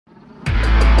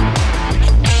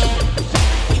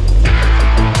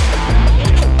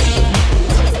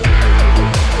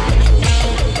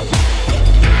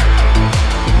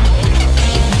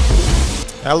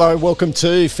Hello, welcome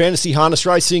to Fantasy Harness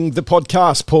Racing, the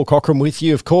podcast. Paul Cochran with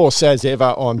you, of course. As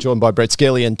ever, I'm joined by Brett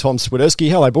Skelly and Tom Swiderski.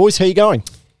 Hello, boys. How you going?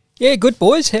 Yeah, good,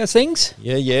 boys. How's things?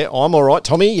 Yeah, I'm all right,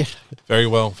 Tommy. Very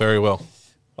well, very well.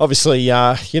 Obviously,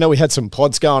 we had some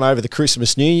pods going over the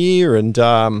Christmas New Year and,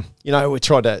 we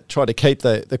tried to keep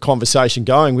the conversation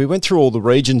going. We went through all the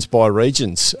regions by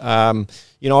regions.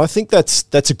 I think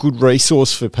that's a good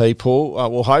resource for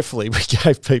people. Hopefully we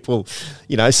gave people,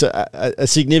 a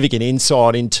significant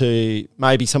insight into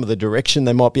maybe some of the direction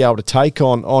they might be able to take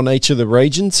on each of the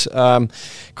regions,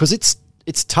 because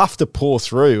it's tough to pour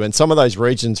through, and some of those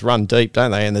regions run deep, don't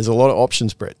they? And there's a lot of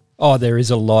options, Brett. Oh, there is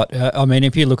a lot.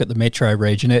 If you look at the metro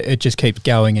region, it just keeps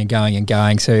going and going and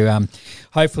going. So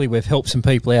hopefully we've helped some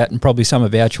people out, and probably some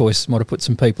of our choices might have put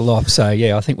some people off. So,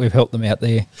 yeah, I think we've helped them out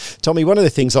there. Tommy, one of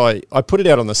the things I put it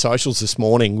out on the socials this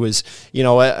morning was,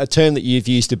 a term that you've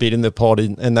used a bit in the pod,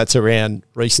 and that's around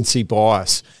recency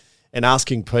bias, and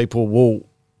asking people, well,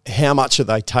 how much are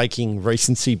they taking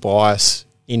recency bias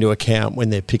into account when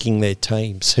they're picking their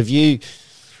teams? Have you...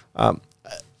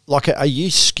 are you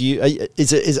skewed?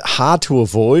 Is it hard to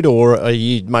avoid, or are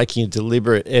you making a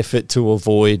deliberate effort to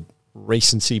avoid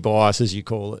recency bias, as you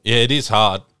call it? Yeah, it is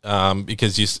hard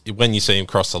because when you see him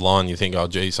cross the line, you think, oh,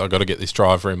 geez, I've got to get this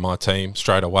driver in my team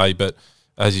straight away. But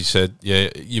as you said, yeah,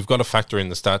 you've got to factor in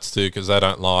the stats too, because they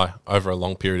don't lie over a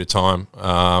long period of time.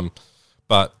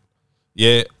 But,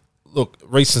 yeah, look,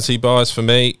 recency bias for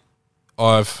me,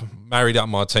 I've married up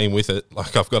my team with it.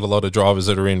 Like, I've got a lot of drivers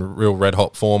that are in real red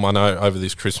hot form. I know over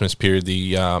this Christmas period,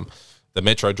 the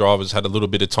Metro drivers had a little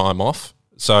bit of time off.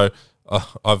 So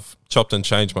I've chopped and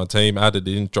changed my team, added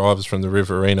in drivers from the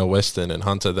Riverina, Western and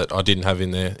Hunter that I didn't have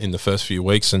in there in the first few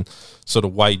weeks, and sort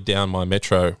of weighed down my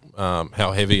Metro,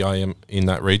 how heavy I am in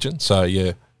that region. So,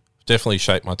 yeah, definitely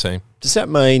shaped my team. Does that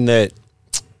mean that,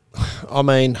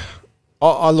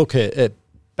 I look at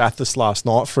Bathurst last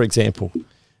night, for example.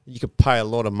 You could pay a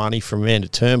lot of money for Amanda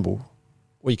Turnbull,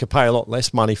 or you could pay a lot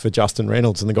less money for Justin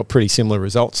Reynolds, and they got pretty similar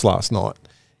results last night.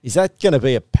 Is that going to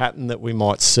be a pattern that we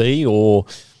might see, or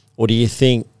do you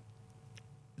think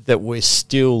that we're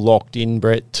still locked in,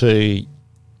 Brett, to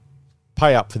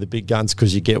pay up for the big guns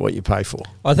because you get what you pay for?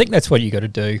 I think that's what you got to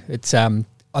do. It's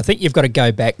I think you've got to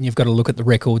go back and you've got to look at the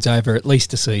records over at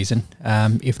least a season,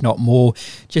 if not more,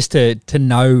 just to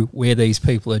know where these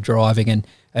people are driving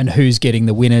and who's getting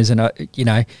the winners. And,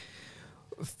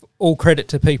 all credit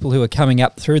to people who are coming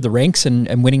up through the ranks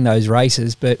and winning those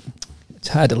races, but it's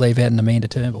hard to leave out an Amanda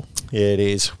Turnbull. Yeah, it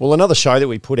is. Well, another show that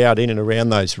we put out in and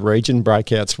around those region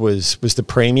breakouts was the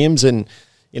premiums. And,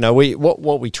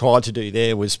 what we tried to do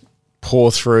there was pour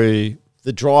through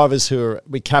the drivers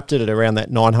we capped it at around that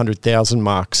 900,000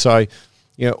 mark. So,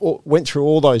 went through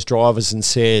all those drivers and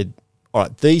said, all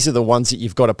right, these are the ones that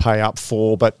you've got to pay up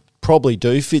for, but probably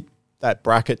do fit that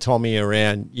bracket, Tommy,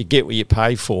 around you get what you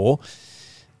pay for.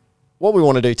 What we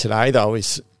want to do today, though,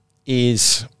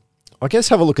 is I guess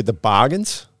have a look at the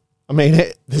bargains.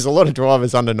 There's a lot of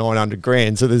drivers under 900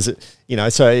 grand, so there's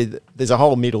a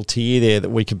whole middle tier there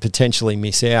that we could potentially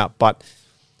miss out. But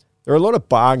there are a lot of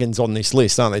bargains on this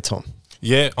list, aren't they, Tom?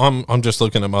 Yeah, I'm just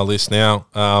looking at my list now.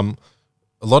 A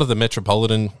lot of the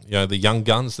Metropolitan, the young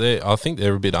guns there, I think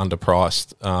they're a bit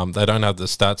underpriced. They don't have the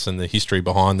stats and the history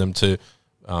behind them to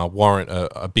warrant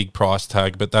a big price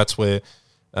tag, but that's where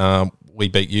we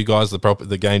beat you guys,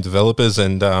 the game developers,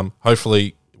 and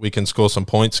hopefully we can score some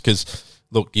points because,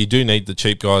 look, you do need the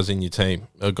cheap guys in your team,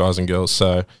 guys and girls,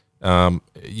 so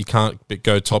you can't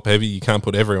go top heavy, you can't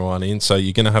put everyone in, so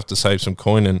you're going to have to save some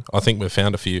coin, and I think we've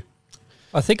found a few.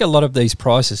 I think a lot of these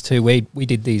prices too, we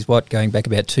did these, going back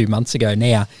about 2 months ago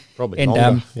now. Probably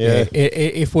longer, yeah.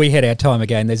 If we had our time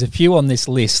again, there's a few on this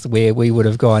list where we would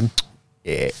have gone,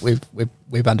 yeah, we've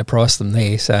underpriced them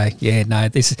there. So, yeah, no,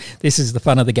 this is the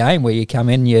fun of the game where you come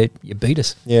in, you beat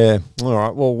us. Yeah, all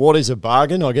right. Well, what is a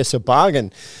bargain? I guess the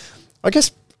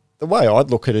way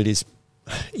I'd look at it is,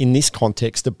 in this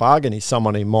context, a bargain is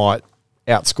someone who might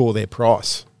outscore their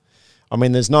price.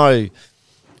 There's no...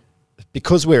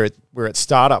 Because we're at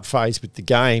startup phase with the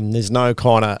game, there's no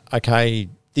kind of, okay,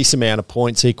 this amount of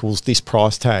points equals this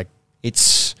price tag.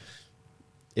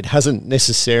 It hasn't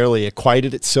necessarily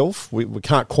equated itself. We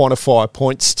can't quantify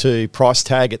points to price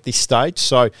tag at this stage.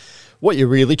 So what you're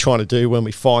really trying to do when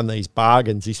we find these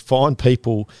bargains is find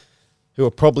people who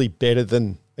are probably better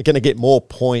than, are going to get more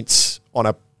points on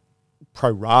a pro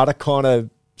rata kind of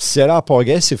setup, I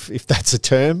guess, if that's a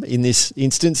term in this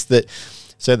instance.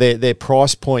 So their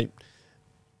price point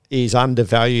is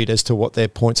undervalued as to what their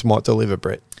points might deliver,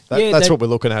 Brett. That's what we're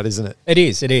looking at, isn't it? It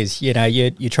is.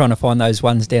 You're trying to find those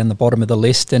ones down the bottom of the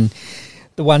list, and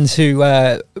the ones who,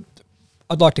 I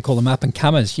I'd like to call them up and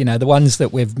comers. You know, the ones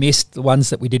that we've missed, the ones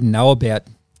that we didn't know about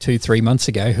 2-3 months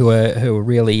ago, who are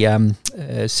really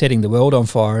setting the world on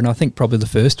fire. And I think probably the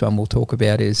first one we'll talk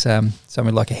about is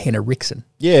someone like a Hannah Rickson.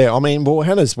 Yeah, I mean, well,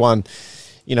 Hannah's one.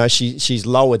 You know, she's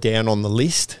lower down on the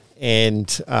list, and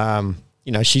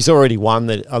you know, she's already one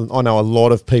that I know a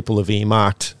lot of people have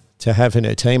earmarked to have in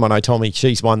her team. I know, Tommy,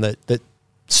 she's one that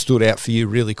stood out for you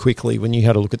really quickly when you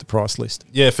had a look at the price list.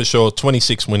 Yeah, for sure.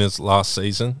 26 winners last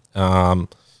season.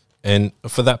 And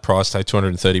for that price tag,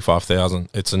 $235,000,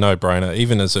 it's a no-brainer,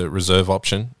 even as a reserve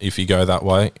option if you go that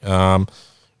way.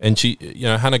 And she, you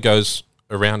know, Hannah goes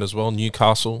around as well,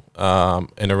 Newcastle,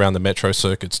 and around the metro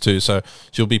circuits too. So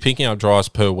she'll be picking up drives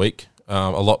per week, a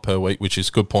lot per week, which is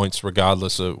good points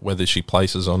regardless of whether she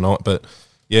places or not. But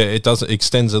yeah, it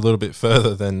extends a little bit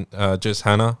further than just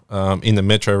Hannah. In the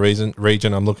metro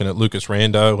region, I'm looking at Lucas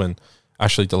Rando and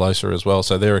Ashley DeLosa as well.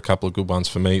 So they're a couple of good ones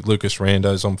for me. Lucas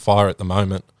Rando's on fire at the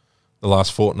moment, the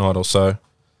last fortnight or so.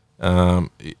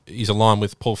 He's aligned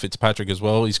with Paul Fitzpatrick as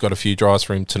well. He's got a few drives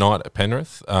for him tonight at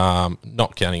Penrith,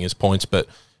 not counting his points, but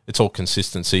it's all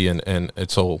consistency and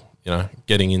it's all, you know,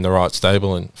 getting in the right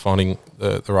stable and finding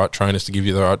the right trainers to give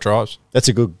you the right drives. That's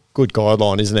a good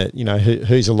guideline, isn't it? You know,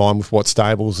 who's aligned with what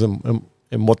stables and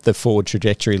what the forward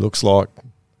trajectory looks like.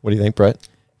 What do you think, Brett?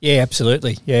 Yeah,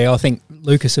 absolutely. Yeah, I think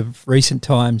Lucas of recent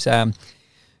times,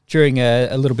 during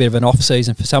a little bit of an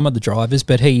off-season for some of the drivers,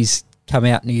 but he's come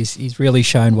out and he's really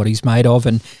shown what he's made of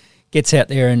and gets out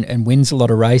there and wins a lot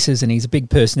of races, and he's a big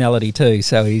personality too.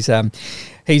 So he's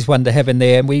one to have in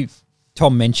there. And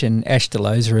Tom mentioned Ash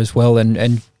DeLosa as well,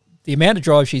 and the amount of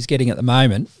drive she's getting at the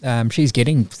moment, she's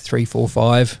getting 3, 4,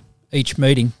 5 each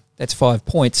meeting. That's 5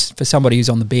 points for somebody who's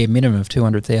on the bare minimum of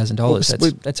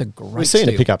 $200,000. That's a great. We're seeing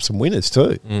her pick up some winners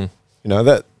too. You know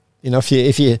that. You know,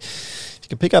 if you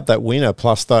can pick up that winner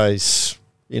plus those,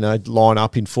 you know, line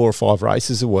up in 4 or 5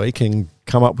 races a week and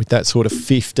come up with that sort of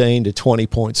 15 to 20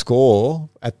 point score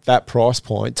at that price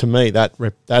point, to me that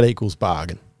equals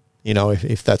bargain. You know,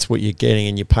 if that's what you're getting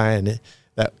and you're paying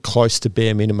that close to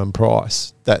bare minimum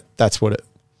price, that's what it.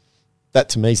 That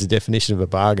to me is the definition of a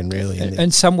bargain, really.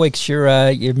 And some weeks your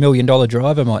 $1 million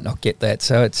driver might not get that,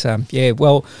 so it's at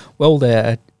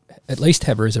least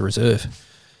have her as a reserve.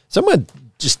 Someone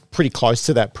just pretty close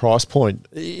to that price point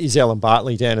is Ellen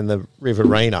Bartley down in the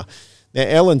Riverina. Now,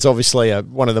 Ellen's obviously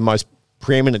one of the most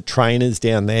preeminent trainers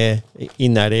down there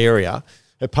in that area.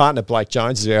 Her partner, Blake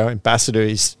Jones, our ambassador,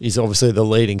 is obviously the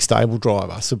leading stable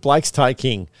driver. So Blake's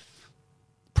taking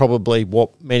probably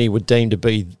what many would deem to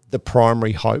be the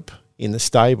primary hope in the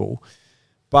stable.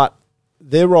 But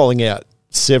they're rolling out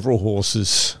several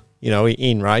horses, you know,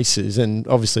 in races, and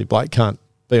obviously Blake can't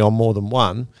be on more than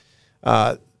one.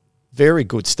 Very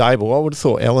good stable. I would have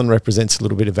thought Ellen represents a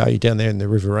little bit of value down there in the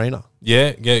Riverina.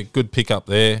 Yeah, good pick up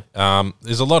there.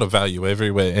 There's a lot of value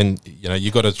everywhere, and you know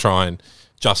you got to try and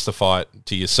justify it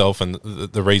to yourself and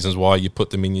the reasons why you put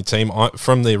them in your team.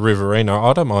 From the Riverina,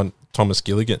 I don't mind Thomas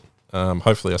Gilligan.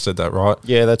 Hopefully I said that right.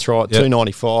 Yeah, that's right. Yep.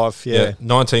 295. Yeah.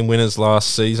 19 winners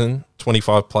last season,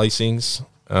 25 placings.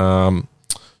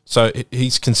 So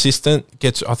he's consistent.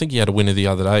 I think he had a winner the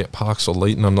other day at Parks or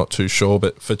Leeton. I'm not too sure,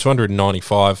 but for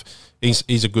 295,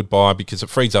 he's a good buy because it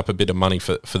frees up a bit of money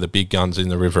for the big guns in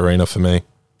the Riverina for me.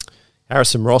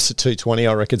 Harrison Ross at 220,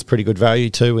 I reckon, is pretty good value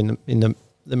too in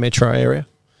the metro area.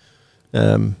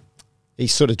 He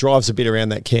sort of drives a bit around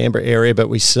that Canberra area, but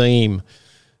we see him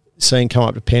come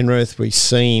up to Penrith. We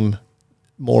see him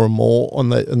more and more on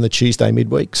the Tuesday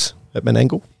midweeks at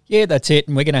Menangle. Yeah, that's it.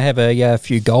 And we're going to have a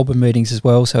few Goulburn meetings as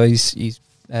well. So he's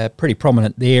pretty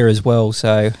prominent there as well.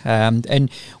 So and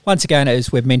once again,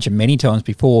 as we've mentioned many times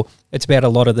before, it's about a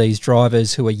lot of these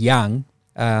drivers who are young,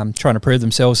 trying to prove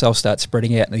themselves. They'll start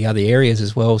spreading out in the other areas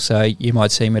as well. So you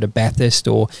might see him at a Bathurst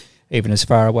or even as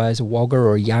far away as a Wagga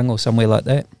or a Young or somewhere like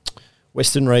that.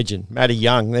 Western region, Maddie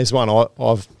Young. There's one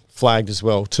I've flagged as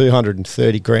well.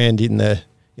 $230,000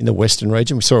 in the Western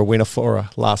region. We saw a winner for her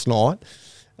last night.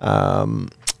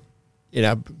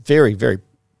 Very, very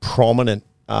prominent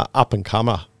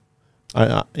up-and-comer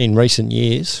in recent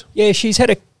years. Yeah, she's had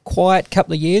a quiet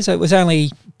couple of years. It was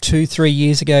only 2-3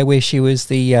 years ago where she was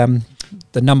the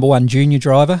number one junior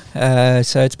driver.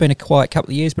 So it's been a quiet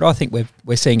couple of years, but I think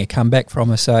we're seeing a comeback from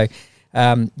her. So,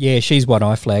 she's one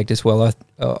I flagged as well.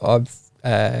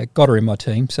 I've got her in my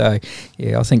team. So,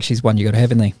 yeah, I think she's one you got to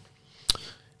have in there.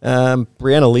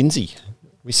 Brianna Lindsay.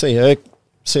 We see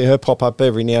her pop up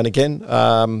every now and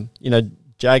again.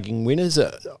 Jagging winners.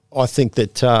 I think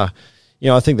that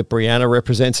Brianna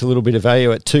represents a little bit of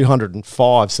value at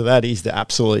 205. So that is the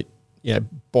absolute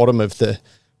bottom of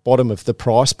the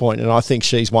price point, and I think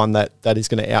she's one that is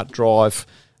going to outdrive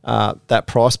that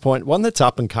price point. One that's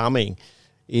up and coming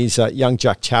is young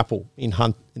Jack Chappell in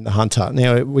the Hunter.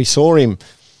 Now, we saw him,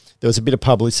 there was a bit of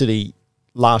publicity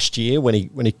last year when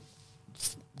he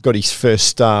got his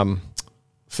first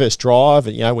drive,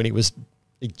 and when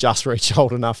he just reached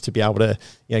old enough to be able to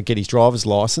get his driver's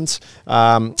license.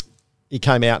 He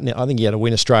came out and I think he had a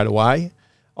winner straight away.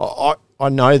 I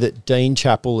know that Dean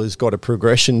Chappell has got a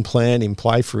progression plan in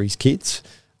play for his kids,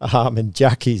 and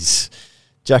Jack is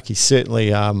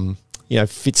certainly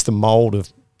fits the mould of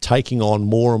taking on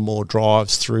more and more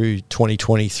drives through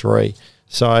 2023.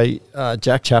 So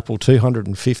Jack Chappell,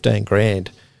 215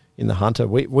 grand in the Hunter.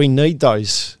 We need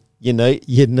those. You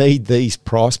need these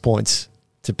price points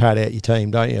to pad out your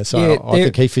team, don't you? So I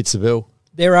think he fits the bill.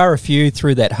 There are a few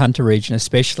through that Hunter region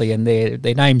especially, and their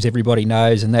names everybody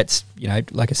knows, and that's,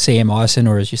 like a CM Ison,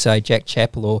 or as you say, Jack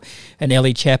Chappell, or an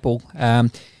Ellie Chappell.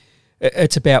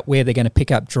 It's about where they're going to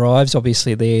pick up drives.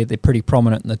 Obviously, they're pretty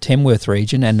prominent in the Tamworth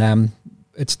region, and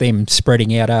it's them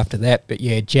spreading out after that. But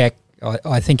yeah, Jack,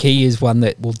 I think he is one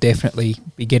that will definitely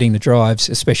be getting the drives,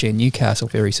 especially in Newcastle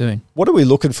very soon. What are we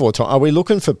looking for, Tom? Are we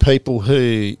looking for people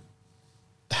who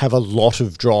have a lot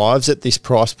of drives at this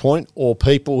price point, or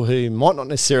people who might not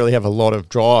necessarily have a lot of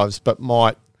drives but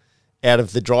might, out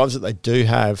of the drives that they do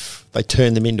have, they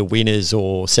turn them into winners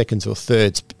or seconds or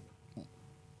thirds?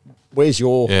 Where's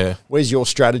your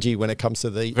strategy when it comes to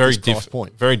this price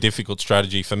point? Very difficult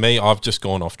strategy for me. I've just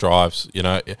gone off drives.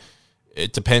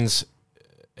 It depends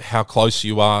how close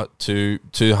you are to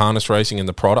harness racing and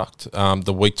the product,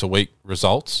 the week to week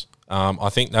results. I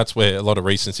think that's where a lot of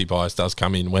recency bias does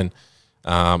come in when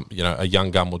a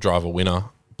young gun will drive a winner,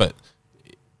 but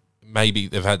maybe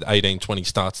they've had 18, 20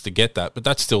 starts to get that, but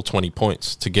that's still 20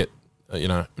 points to get,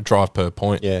 a drive per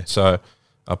point. Yeah. So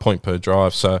a point per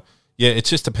drive. So yeah, it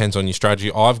just depends on your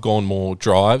strategy. I've gone more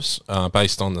drives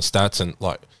based on the stats and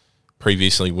like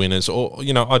previously winners, or,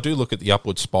 I do look at the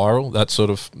upward spiral. That's sort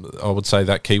of, I would say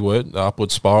that keyword, the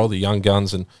upward spiral, the young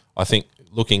guns. And I think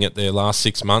looking at their last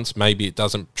 6 months, maybe it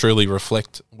doesn't truly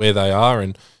reflect where they are,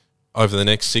 and over the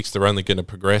next 6, they're only going to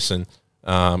progress and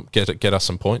get us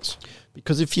some points.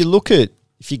 Because if you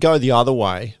go the other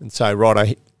way and say,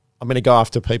 right, I'm going to go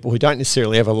after people who don't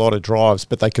necessarily have a lot of drives,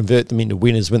 but they convert them into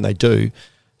winners when they do.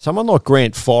 Someone like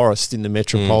Grant Forrest in the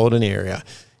metropolitan area,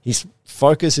 his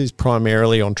focus is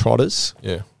primarily on trotters.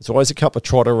 Yeah, there's always a couple of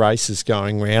trotter races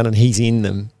going around, and he's in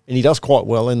them, and he does quite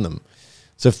well in them.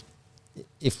 So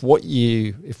if what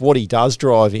he does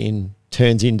drive in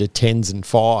turns into 10s and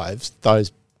 5s,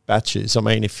 those batches. I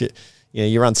mean, if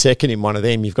you run second in one of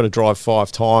them, you've got to drive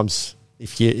 5 times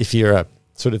if you're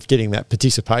sort of getting that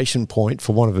participation point,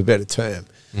 for want of a better term.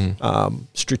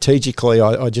 Strategically,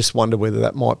 I just wonder whether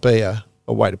that might be a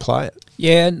way to play it.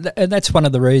 Yeah, and that's one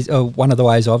of the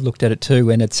ways I've looked at it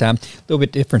too, and it's a little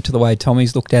bit different to the way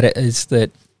Tommy's looked at it, is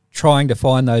that trying to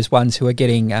find those ones who are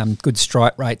getting good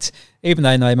strike rates, even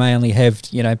though they may only have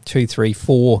 2, 3,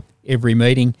 4 every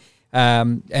meeting.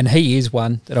 And he is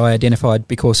one that I identified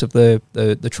because of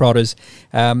the trotters.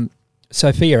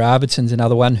 Sophia Arvidsson's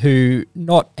another one who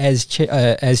not as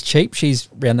cheap. She's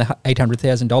around the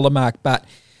 $800,000 mark, but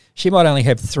she might only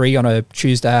have 3 on a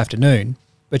Tuesday afternoon,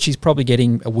 but she's probably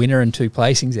getting a winner and 2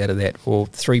 placings out of that, or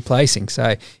 3 placings.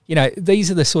 So, these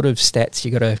are the sort of stats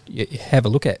you got to have a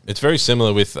look at. It's very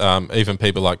similar with even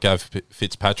people like Gav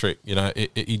Fitzpatrick.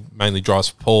 He mainly drives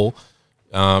for Paul.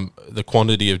 The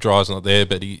quantity of drives not there,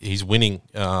 but he's winning.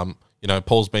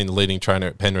 Paul's been the leading trainer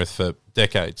at Penrith for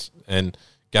decades, and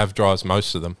Gav drives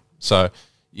most of them. So,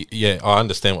 yeah, I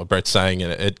understand what Brett's saying,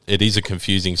 and it is a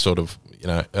confusing sort of,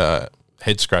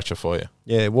 head scratcher for you.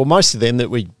 Yeah, well, most of them that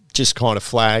we just kind of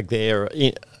flag there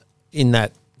in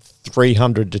that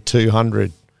 300 to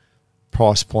 200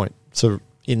 price point, so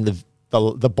in the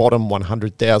bottom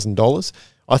 $100,000.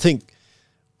 I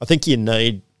think you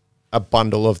need a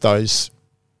bundle of those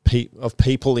of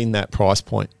people in that price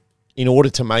point in order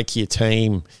to make your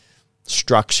team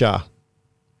structure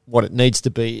what it needs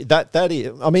to be. That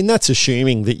is, I mean, that's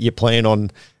assuming that you plan on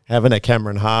having a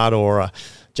Cameron Hart or a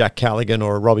Jack Callaghan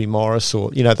or a Robbie Morris, or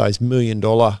those $1 million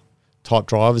type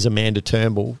drivers, Amanda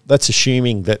Turnbull. That's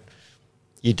assuming that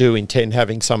you do intend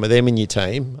having some of them in your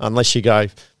team, unless you go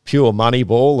pure money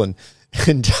ball and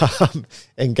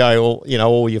go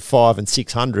all your 500s and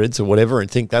 600s or whatever, and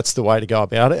think that's the way to go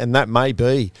about it, and that may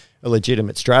be a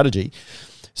legitimate strategy.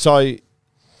 So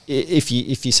if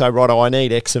you say, right, I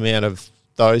need X amount of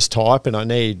those type, and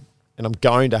I'm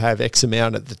going to have X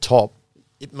amount at the top,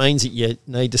 it means that you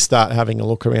need to start having a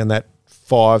look around that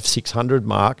 500-600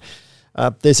 mark.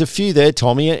 There's a few there,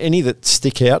 Tommy. Any that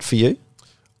stick out for you?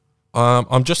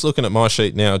 I'm just looking at my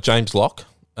sheet now. James Locke.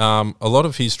 a lot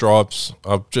of his drives,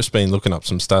 I've just been looking up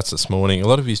some stats this morning. A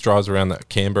lot of his drives around that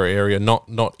Canberra area,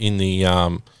 not in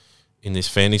the in this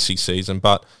fantasy season,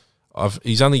 but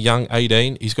he's only young,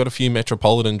 18. He's got a few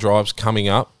Metropolitan drives coming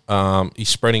up. He's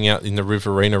spreading out in the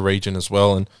Riverina region as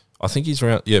well, and I think he's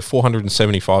around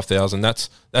 475,000. That's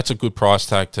a good price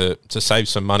tag to save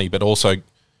some money, but also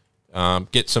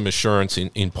get some assurance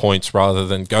in points rather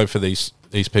than go for these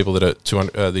people that are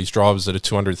 200, these drivers that are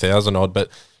 200,000 odd. But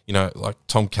like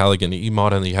Tom Callaghan, he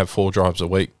might only have 4 drives a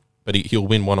week, but he'll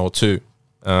win 1 or 2.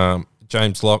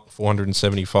 James Lock,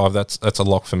 475. That's a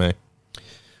lock for me.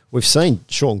 We've seen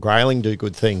Sean Grayling do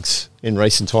good things in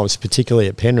recent times, particularly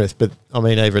at Penrith. But I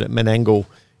mean, even at Menangle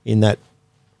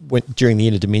during the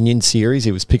Inter-Dominion series,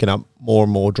 he was picking up more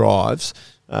and more drives.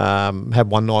 Had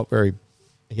one night where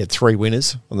he had 3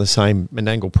 winners on the same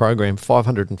Menangle program,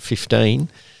 515.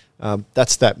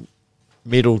 That's that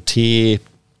middle tier,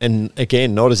 and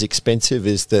again, not as expensive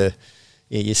as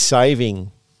you're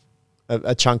saving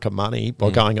a chunk of money by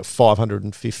going at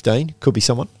 515. Could be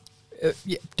someone.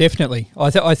 Yeah, definitely.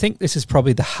 I think this is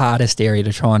probably the hardest area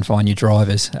to try and find your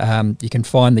drivers. You can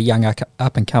find the young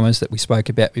up-and-comers that we spoke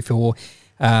about before.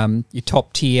 Your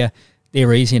top tier,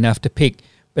 they're easy enough to pick,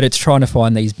 but it's trying to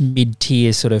find these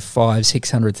mid-tier sort of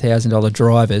 $500,000-$600,000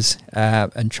 drivers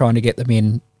and trying to get them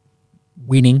in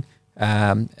winning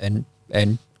and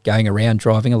going around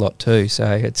driving a lot too. So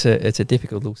it's a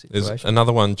difficult little situation. There's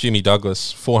another one, Jimmy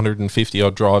Douglas,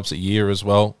 450-odd drives a year as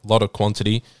well, a lot of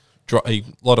quantity. A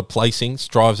lot of placings,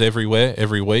 drives everywhere,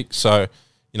 every week. So,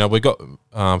 we've got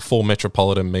 4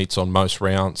 Metropolitan meets on most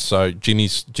rounds. So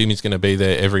Jimmy's going to be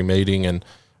there every meeting, and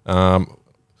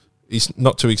he's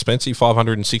not too expensive,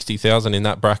 560,000 in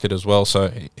that bracket as well.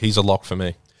 So he's a lock for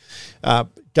me.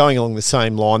 Going along the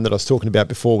same line that I was talking about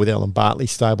before with Alan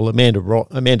Bartley's stable,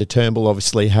 Amanda Turnbull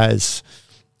obviously has,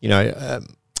 a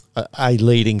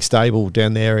leading stable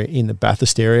down there in the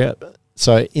Bathurst area.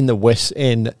 So in the West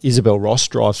End, Isabel Ross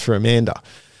drives for Amanda.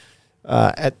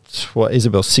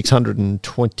 Isabel's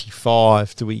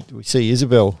 625. Do we see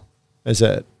Isabel as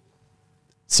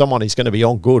someone who's going to be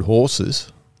on good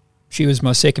horses? She was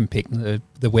my second pick in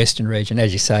the Western region.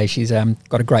 As you say, she's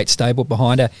got a great stable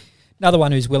behind her. Another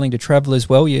one who's willing to travel as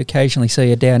well. You occasionally see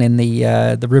her down in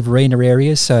the Riverina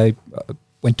area. So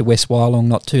went to West Wyalong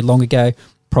not too long ago.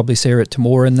 Probably see her at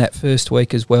Temora in that first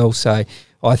week as well. So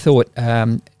I thought...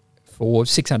 for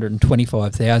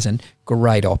 625,000,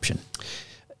 great option.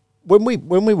 When we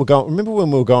were going, remember when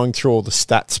we were going through all the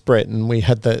stats, Brett, and we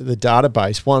had the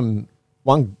database.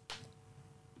 One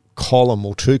column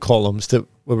or 2 columns that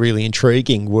were really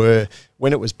intriguing were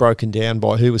when it was broken down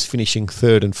by who was finishing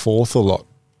 3rd and 4th a lot.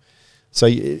 So,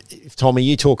 if Tommy,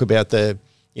 you talk about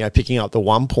picking up the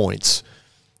 1 points.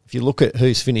 If you look at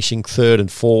who's finishing 3rd and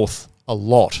 4th a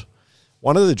lot,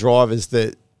 one of the drivers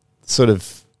that sort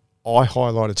of I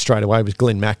highlighted straight away was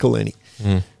Glenn McElhinney.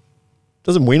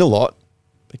 Doesn't win a lot,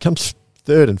 but comes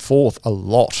 3rd and 4th a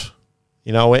lot,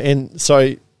 and so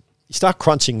you start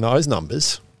crunching those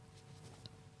numbers.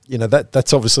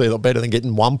 That's obviously a lot better than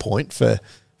getting 1 point for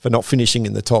not finishing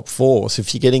in the top 4. So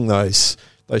if you're getting those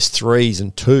 3s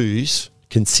and 2s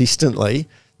consistently,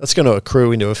 that's going to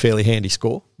accrue into a fairly handy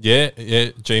score. Yeah,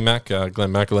 G-Mac, Glenn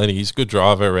McElhinney, he's a good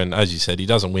driver, and as you said, he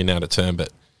doesn't win out of turn, but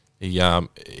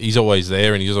he's always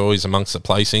there, and he's always amongst the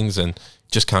placings, and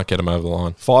just can't get him over the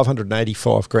line.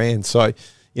 585 grand. So,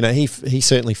 he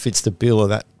certainly fits the bill of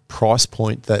that price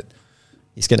point that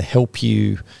is going to help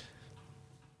you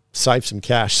save some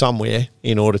cash somewhere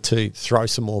in order to throw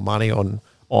some more money on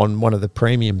one of the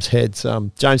premiums heads.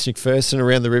 James McPherson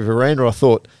around the Riverina, I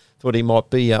thought he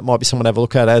might be someone to have a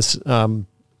look at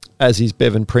as is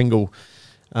Bevan Pringle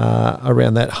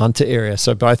around that Hunter area.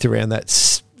 So both around that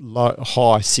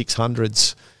high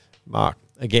 600s mark.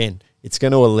 Again, it's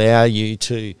going to allow you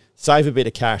to save a bit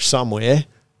of cash somewhere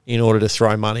in order to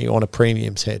throw money on a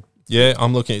premiums head. Yeah,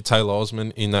 I'm looking at Taylor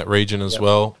Osman in that region as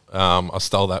well. I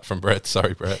stole that from Brett.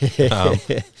 Sorry, Brett.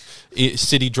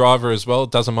 City driver as well.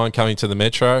 Doesn't mind coming to the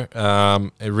Metro.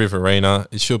 At Riverina.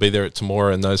 She'll be there at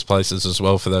Temora and those places as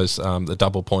well for those the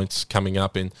double points coming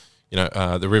up in.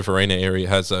 The Riverina area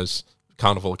has those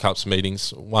Carnival Cups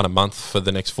meetings, 1 a month for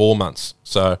the next 4 months.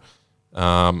 So,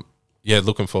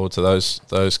 looking forward to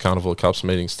those Carnival Cups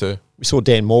meetings too. We saw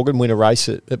Dan Morgan win a race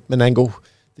at Menangle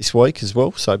this week as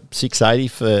well. So 680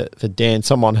 for Dan,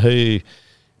 someone who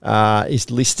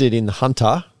is listed in the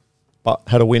Hunter but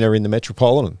had a winner in the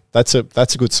Metropolitan. That's a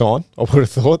good sign. I would have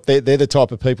thought they're the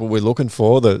type of people we're looking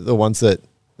for, the ones that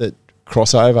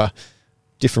cross over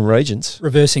different regions.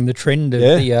 Reversing the trend of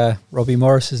the Robbie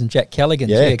Morrises and Jack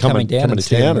Callagans coming down and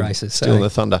stealing races. Stealing the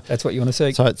thunder. That's what you want to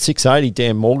see. So at 680,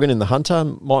 Dan Morgan in the Hunter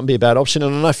mightn't be a bad option.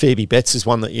 And I know Phoebe Betts is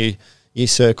one that you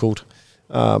circled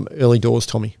early doors,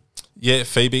 Tommy. Yeah,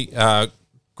 Phoebe,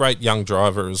 great young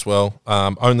driver as well.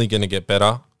 Only going to get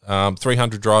better.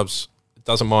 300 drives,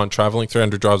 doesn't mind travelling.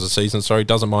 300 drives a season,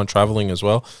 doesn't mind travelling as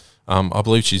well. I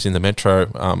believe she's in the Metro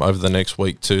over the next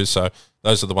week too. So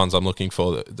those are the ones I'm looking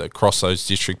for that cross those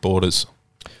district borders.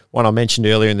 One I mentioned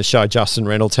earlier in the show, Justin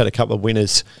Reynolds had a couple of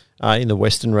winners in the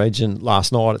Western region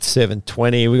last night at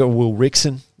 7:20. We got Will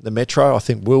Rickson, the Metro. I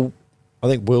think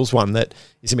Will's one that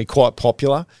is going to be quite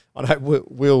popular. I know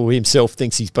Will himself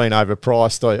thinks he's been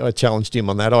overpriced. I challenged him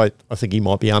on that. I think he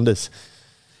might be unders.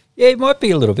 Yeah, it might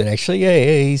be a little bit actually.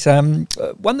 Yeah, he's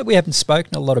one that we haven't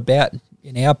spoken a lot about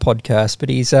in our podcast, but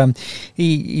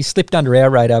he slipped under our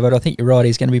radar. But I think you're right;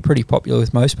 he's going to be pretty popular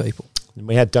with most people. And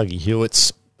we had Dougie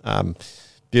Hewitt's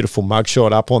beautiful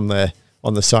mugshot up on the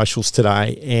socials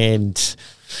today, and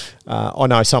I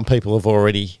know some people have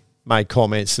already made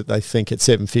comments that they think at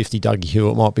 $7.50 Dougie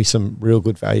Hewitt might be some real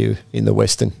good value in the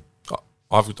Western.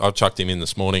 I've chucked him in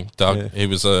this morning, Doug. Yeah. He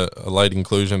was a late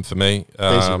inclusion for me.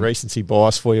 There's a recency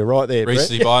bias for you right there,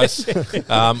 recency bias.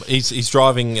 He's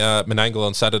driving Menangle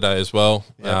on Saturday as well.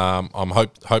 Yep. I'm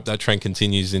hope that trend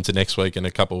continues into next week and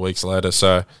a couple of weeks later.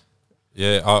 So,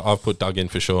 yeah, I've put Doug in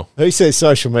for sure. Who says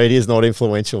social media is not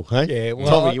influential? Hey? Yeah, well,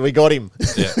 Tommy, we got him.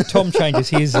 Yeah. Tom changes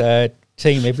his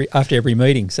team after every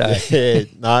meeting. So yeah,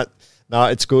 no,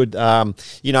 it's good. So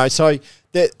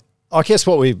that I guess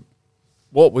what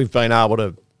we've been able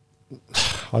to,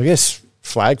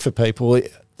 flag for people,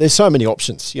 there's so many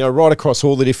options, right across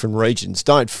all the different regions.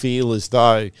 Don't feel as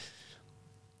though,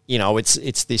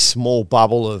 it's this small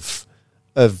bubble of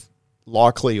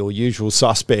likely or usual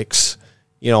suspects,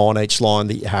 on each line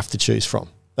that you have to choose from.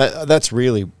 That's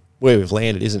really where we've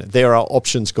landed, isn't it? There are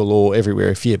options galore everywhere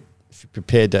if you're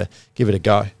prepared to give it a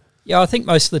go. Yeah, I think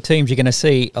most of the teams you're going to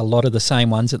see a lot of the same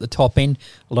ones at the top end,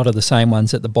 a lot of the same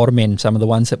ones at the bottom end, some of the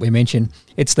ones that we mentioned.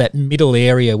 It's that middle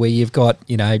area where you've got,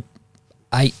 8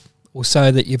 or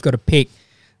so that you've got to pick.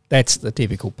 That's the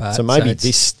difficult part. So maybe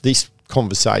this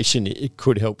conversation, it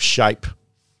could help shape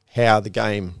how the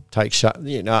game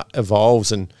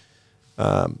evolves and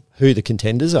who the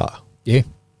contenders are. Yeah,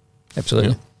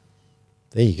 absolutely. Yeah.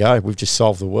 There you go. We've just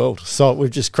solved the world. So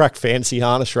we've just cracked fantasy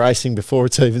harness racing before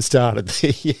it's even started.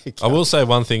 I will say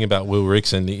one thing about Will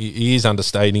Rickson. He is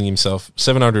understating himself.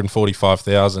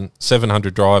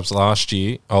 745,700 drives last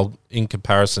year. In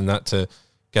comparison that to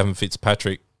Gavin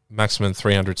Fitzpatrick, maximum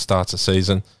 300 starts a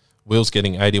season. Will's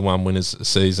getting 81 winners a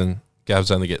season.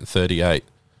 Gav's only getting 38.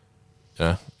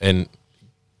 Yeah, and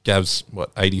Gav's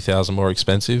 80,000 more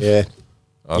expensive. Yeah,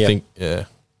 I think. Yeah,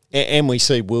 and we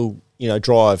see Will,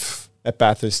 drive at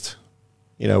Bathurst.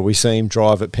 We see him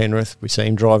drive at Penrith. We see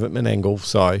him drive at Menangle.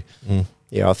 So,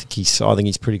 yeah, I think he's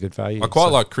pretty good value. I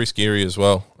quite like Chris Geary as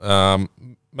well.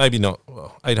 Maybe not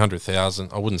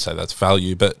 800,000. I wouldn't say that's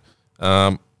value, but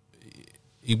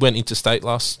he went interstate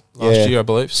last year, I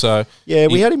believe. So yeah,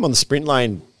 we had him on the sprint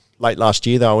lane late last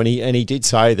year though, and he did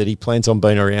say that he plans on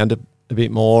being around a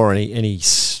bit more, and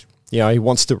he's he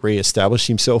wants to re-establish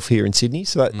himself here in Sydney.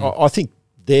 So that, I think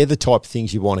they're the type of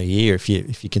things you want to hear if you're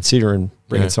considering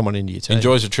bringing someone into your team.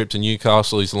 Enjoys a trip to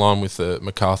Newcastle. He's aligned with the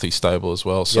McCarthy stable as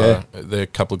well. So they're a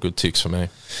couple of good ticks for me.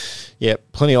 Yeah,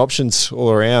 plenty of options all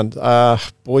around.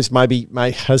 Boys, maybe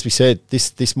as we said,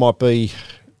 this might be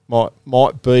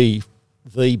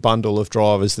the bundle of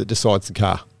drivers that decides the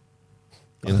car.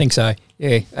 I think so.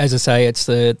 Yeah, as I say, it's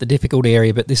the difficult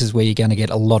area, but this is where you're going to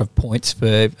get a lot of points for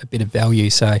a bit of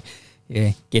value. So,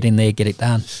 yeah, get in there, get it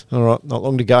done. All right, not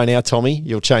long to go now, Tommy.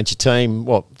 You'll change your team,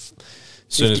 as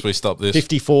soon as we stop this.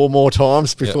 54 more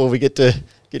times before we get to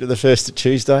the first of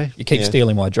Tuesday. You keep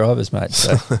stealing my drivers, mate.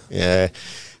 So. Yeah.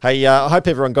 Hey, I hope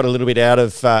everyone got a little bit out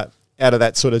of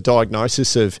that sort of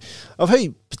diagnosis of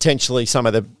who potentially some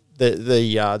of the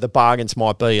bargains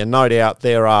might be, and no doubt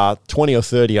there are 20 or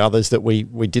 30 others that we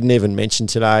didn't even mention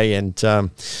today, and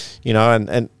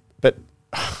but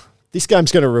this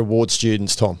game's going to reward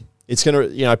students, Tom. It's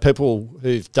going to, people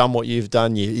who've done what you've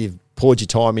done, you've poured your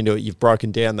time into it, you've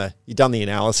broken down you've done the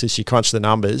analysis, you crunched the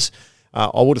numbers.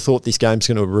 I would have thought this game's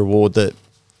going to reward the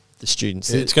students.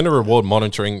 It's going to reward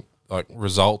monitoring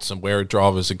results and where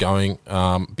drivers are going,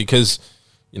 because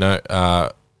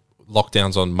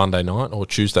lockdowns on Monday night or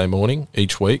Tuesday morning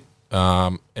each week,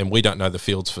 and we don't know the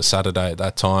fields for Saturday at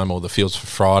that time or the fields for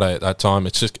Friday at that time.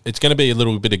 It's going to be a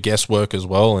little bit of guesswork as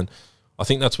well, and I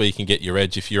think that's where you can get your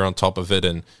edge if you're on top of it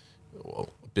and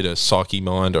bit of psyche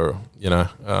mind, or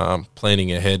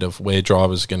planning ahead of where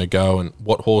drivers are going to go and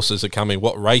what horses are coming,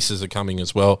 what races are coming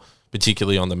as well,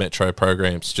 particularly on the Metro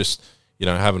programs. Just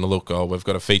having a look. We've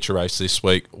got a feature race this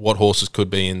week. What horses could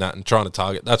be in that, and trying to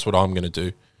target. That's what I'm going to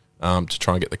do to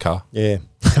try and get the car. Yeah,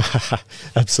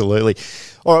 absolutely.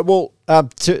 All right. Well,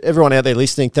 to everyone out there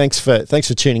listening, thanks for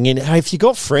tuning in. Hey, if you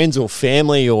got friends or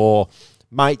family or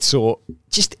mates or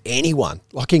just anyone,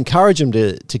 encourage them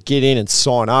to get in and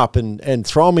sign up and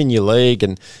throw them in your league,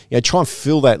 and try and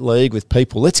fill that league with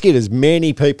people. Let's get as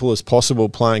many people as possible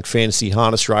playing fantasy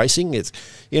harness racing. It's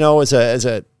as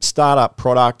a startup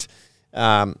product,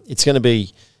 it's going to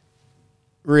be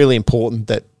really important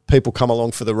that people come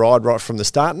along for the ride right from the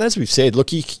start. And as we've said,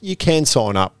 look, you can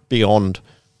sign up beyond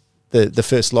the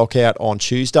first lockout on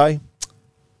Tuesday.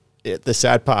 The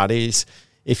sad part is,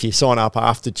 if you sign up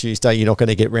after Tuesday, you're not going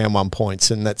to get round one points,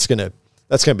 and that's going to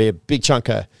be a big chunk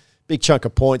of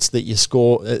points that you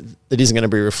score that isn't going to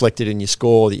be reflected in your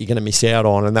score, that you're going to miss out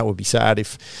on, and that would be sad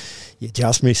if you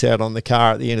just miss out on the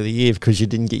car at the end of the year because you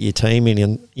didn't get your team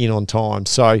in on time.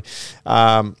 So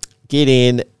get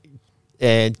in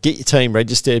and get your team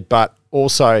registered, but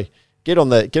also get on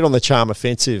the charm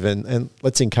offensive, and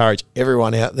let's encourage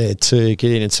everyone out there to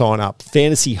get in and sign up.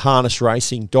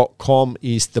 fantasyharnessracing.com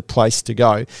is the place to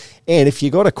go. And if you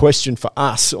got a question for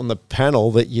us on the panel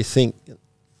that you think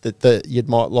that you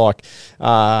might like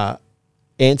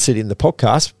answered in the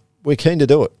podcast, we're keen to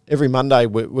do it. Every Monday,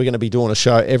 we're going to be doing a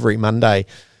show every Monday.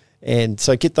 And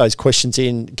so get those questions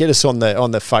in. Get us on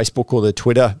the Facebook or the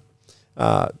Twitter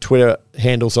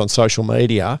handles on social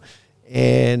media,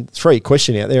 and throw your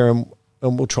question out there, and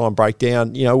we'll try and break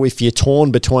down, if you're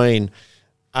torn between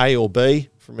A or B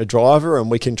from a driver,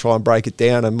 and we can try and break it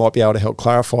down and might be able to help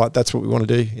clarify it. That's what we want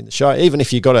to do in the show. Even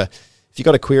if you've got a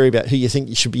query about who you think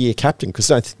you should be your captain, because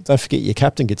don't forget your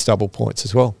captain gets double points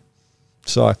as well.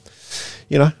 So,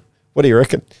 what do you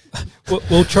reckon?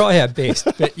 We'll try our best,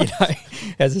 but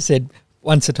as I said,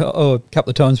 a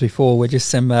couple of times before, we're just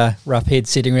some rough heads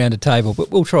sitting around a table,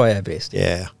 but we'll try our best.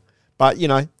 Yeah. But,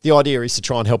 the idea is to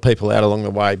try and help people out along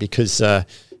the way, because, it's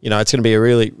going to be a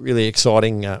really, really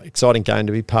exciting game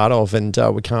to be part of, and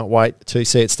we can't wait to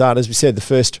see it start. As we said, the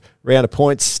first round of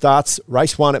points starts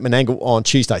race 1 at Menangle on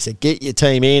Tuesday. So get your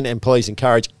team in, and please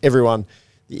encourage everyone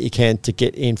that you can to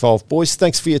get involved. Boys,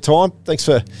 thanks for your time. Thanks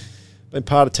for being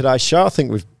part of today's show. I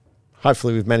think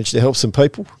hopefully we've managed to help some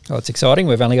people. Oh, it's exciting.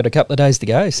 We've only got a couple of days to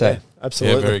go. So. Yeah,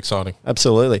 absolutely. Yeah, very exciting.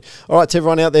 Absolutely. All right, to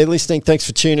everyone out there listening, thanks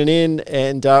for tuning in,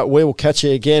 and we will catch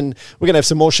you again. We're going to have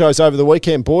some more shows over the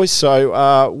weekend, boys,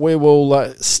 so we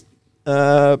will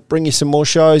bring you some more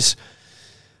shows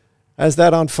as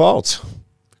that unfolds.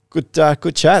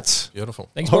 Good chats. Beautiful.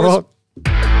 Thanks, All boys. right.